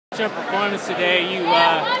your performance today. You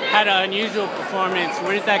had an unusual performance.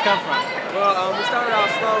 Where did that come from? Well, we started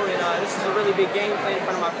off slow, and this is a really big game playing in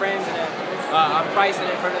front of my friends and I'm pricing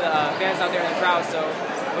in front of the fans out there in the crowd. So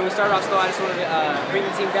when we started off slow, I just wanted to bring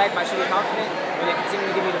the team back by shooting confident. When they continue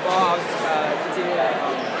to give me the ball, I was just continue to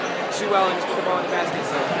shoot well and just put the ball in the basket.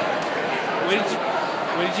 So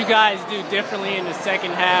what did you guys do differently in the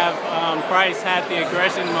second half? Price had the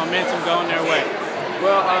aggression and momentum going their way.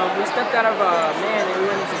 Well, we stepped out of man and we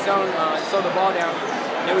went into zone and slowed the ball down.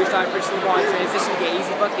 Then we started pushing the ball in transition to get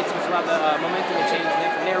easy buckets, which allowed the momentum to change. And then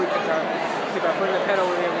from there, we kept our foot in the pedal.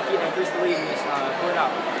 We were able to increase the lead and just pull it out.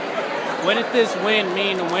 What did this win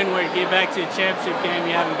mean to Windward get back to a championship game?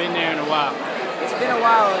 You haven't been there in a while. It's been a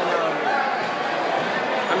while, and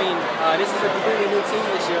I mean, this is a completely new team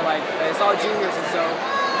this year. Like, it's all juniors, and so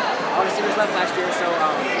all the seniors left last year. So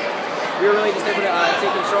we were really just able to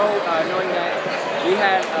take control, knowing that we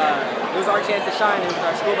had it was our chance to shine, and with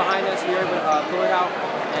our school behind us, we were able to pull it out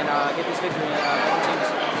and get this victory and change.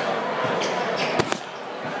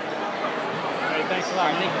 All right, thanks a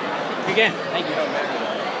lot. Thank you. Again. Thank you.